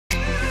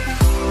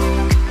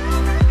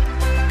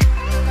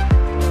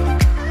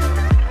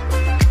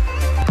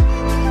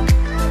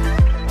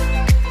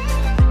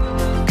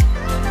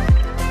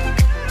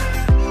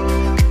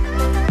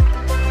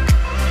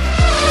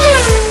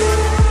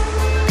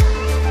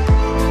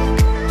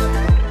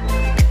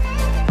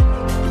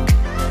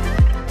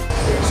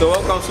So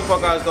welcome to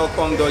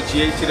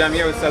supercars.com.gh. Today I'm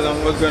here with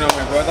Salam. What's going on,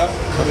 my brother?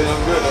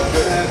 I'm good.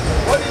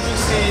 What did you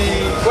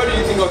see? What do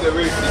you think of the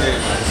race today?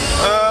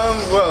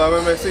 Well, I'm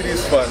a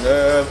Mercedes fan.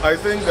 I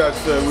think that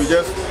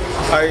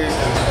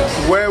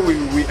where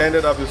we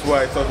ended up is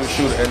where I thought we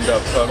should end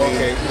up. I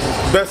mean,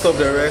 best of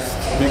the rest,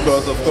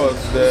 because of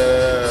course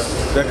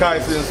the car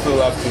is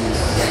still up to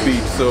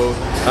speed. So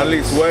at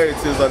least where it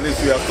is, at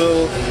least we are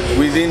still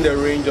within the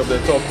range of the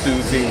top two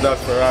teams.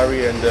 That's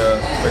Ferrari and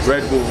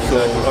Red Bull.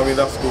 So I mean,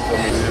 that's cool for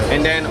me. Yeah.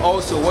 And then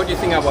also, what do you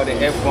think about the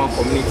F1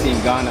 community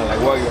in Ghana? Like,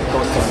 what are your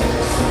thoughts on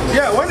it?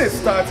 Yeah, when it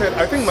started,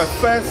 I think my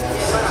first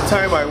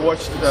time I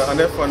watched an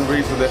F1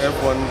 race with the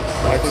F1,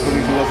 I think it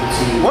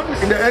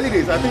was in the early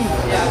days. I think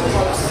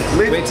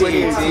late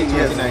 2018,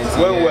 yes,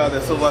 when we were at the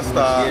Silver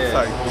Star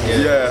site.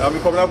 Yeah, I mean,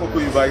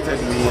 Kominapoku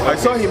invited me. I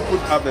saw him put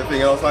up the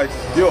thing. I was like,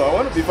 yo, I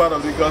want to be part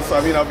of it, because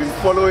I mean, I've been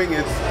following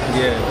it,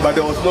 but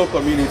there was no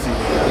community.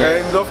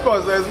 And of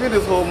course, there's been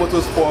this whole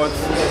motorsports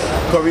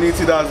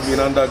community that's been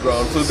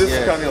underground. So this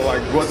kind of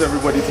like brought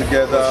everybody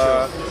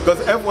together, because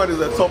F1 is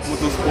a top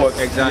motorsport.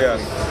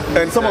 Exactly.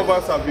 And some of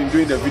us have been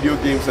doing the video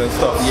games and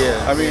stuff.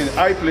 I mean,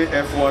 I play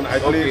F1, I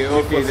play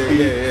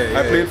Speed,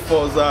 I played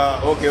Forza.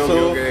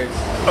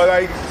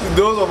 Like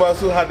those of us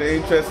who had the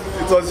interest,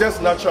 it was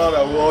just natural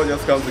that we all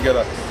just come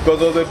together. Because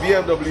there was a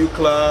BMW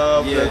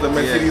club, there's the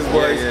Mercedes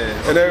boys,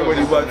 and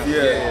everybody. But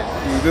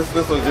this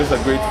was just a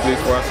great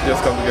place for us to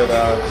just come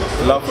together,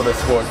 love for the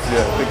sports,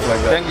 things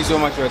like that. Thank you so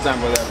much for your time,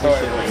 brother.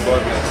 Appreciate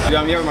it.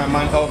 I'm here with my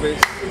man Elvis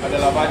at the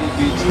Labadi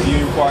Beach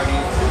viewing party.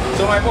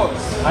 So my boss,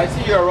 I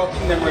see you're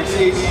rocking the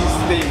Mercedes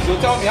thing. So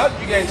tell me, how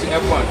did you get into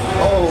F1?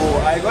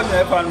 Oh, I got into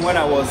F1 when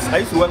I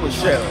used to work with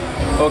Shell.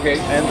 Okay.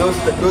 And those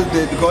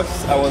days, because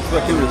I was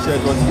working with Shell,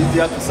 it was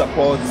easier to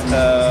support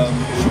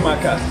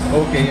Schumacher.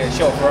 Okay,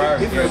 sure,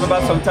 Ferrari. If you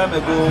remember, some time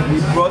ago, we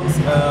brought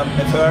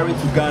a Ferrari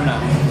to Ghana.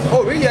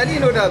 Oh, really? I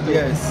didn't know that though.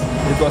 Yes,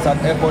 it was at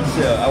Airport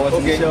Shell. I was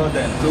in Shell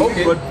then. So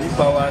we brought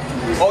V-Power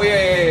to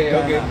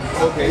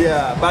Okay.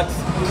 Yeah, but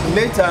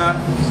later,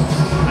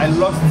 I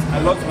lost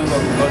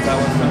memory because I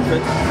was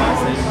transferred to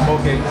Marseille.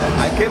 Okay.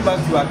 I came back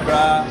to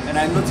Accra and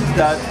I noticed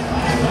that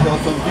there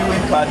was some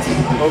viewing party.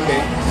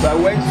 Okay. So I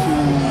went to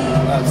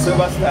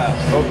Silver Star.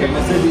 Okay.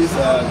 Mercedes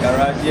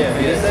garage. Yeah.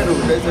 They said,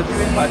 oh, there's a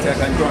viewing party, I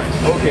can join.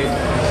 Okay.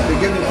 They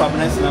gave me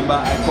Pabna's number.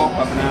 I called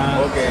Pabna.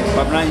 Okay.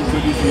 Pabna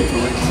introduced me to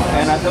it,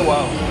 and I said,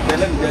 wow,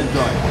 then let me just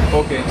join.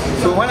 Okay.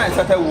 So when I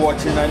started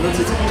watching, I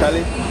noticed,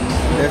 Charlie,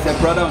 there's a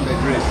brother on the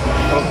grid.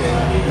 Okay.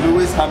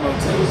 Lewis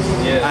Hamilton.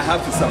 Yeah. I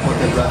have to support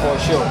the brother. For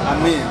sure. I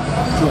mean,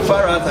 so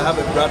far as I have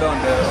a brother on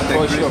the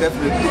grid,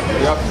 definitely.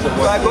 You have to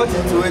support. So I got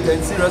into it,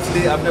 and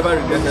seriously, I've never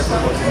regretted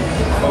supporting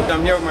it. Okay,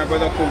 I'm here with my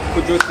brother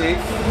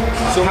Kujote.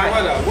 So my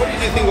brother, what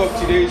did you think of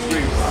today's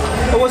race?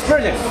 It was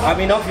brilliant. I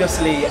mean,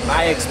 obviously,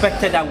 I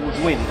expected I would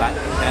win, but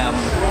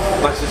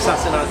Max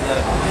Verstappen has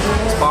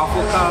a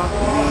powerful car.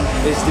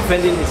 He's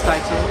defending his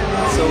title,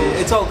 so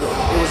it's all good.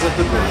 It was a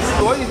good race.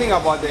 So what do you think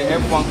about the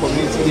F1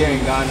 community here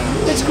in Ghana?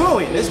 It's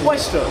growing. It's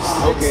boisterous.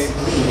 Okay.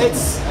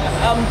 It's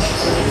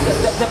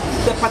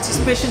the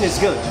participation is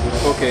good.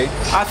 Okay.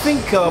 I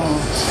think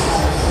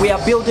we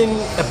are building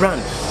a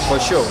brand. For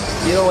sure.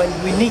 You know, and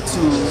we need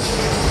to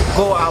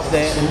go out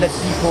there and let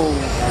people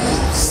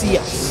see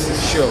us.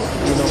 Sure.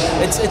 You know,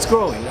 it's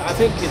growing. I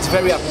think it's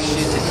very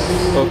appreciated.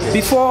 Okay.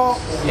 Before,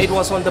 it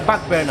was on the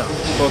back burner.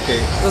 Okay.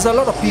 There's a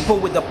lot of people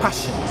with the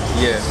passion.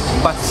 Yeah.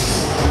 But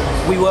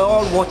we were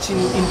all watching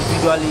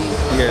individually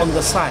on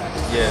the side.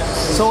 Yeah.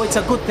 So it's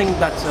a good thing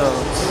that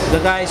the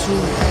guys who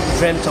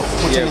dreamt of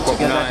putting it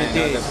together, they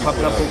did,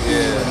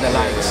 and the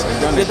likes.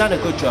 They've done a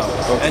good job.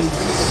 Okay. And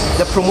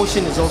the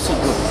promotion is also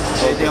good.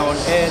 Okay. They're on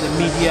air, the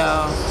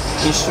media,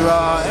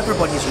 insurer,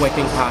 everybody's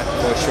working hard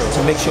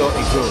to make sure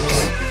it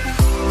grows.